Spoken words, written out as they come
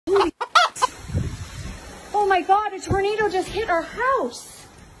my God, a tornado just hit our house.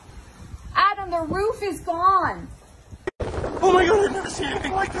 Adam, the roof is gone. Oh my God, I've never seen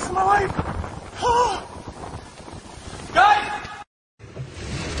anything like this in my life. Oh. Guys!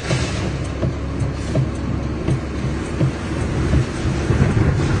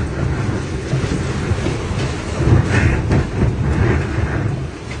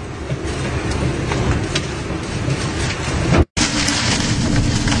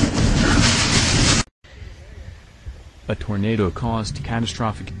 A tornado caused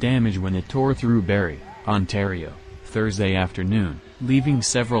catastrophic damage when it tore through Barrie, Ontario, Thursday afternoon, leaving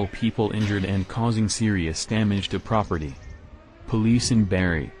several people injured and causing serious damage to property. Police in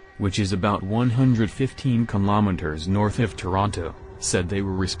Barrie, which is about 115 kilometers north of Toronto, said they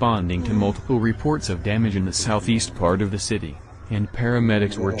were responding to multiple reports of damage in the southeast part of the city, and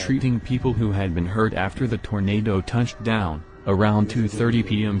paramedics were treating people who had been hurt after the tornado touched down, around 2:30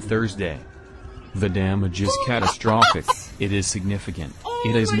 p.m. Thursday. The damage is catastrophic, it is significant,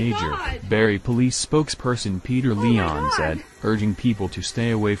 it is major, Barrie Police spokesperson Peter Leon said, urging people to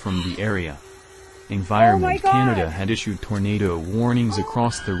stay away from the area. Environment Canada had issued tornado warnings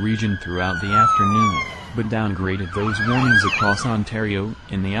across the region throughout the afternoon, but downgraded those warnings across Ontario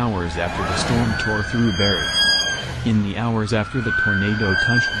in the hours after the storm tore through Barrie. In the hours after the tornado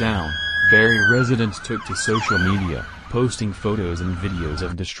touched down, Barrie residents took to social media, posting photos and videos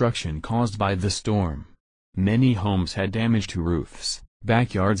of destruction caused by the storm. Many homes had damage to roofs,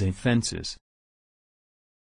 backyards and fences,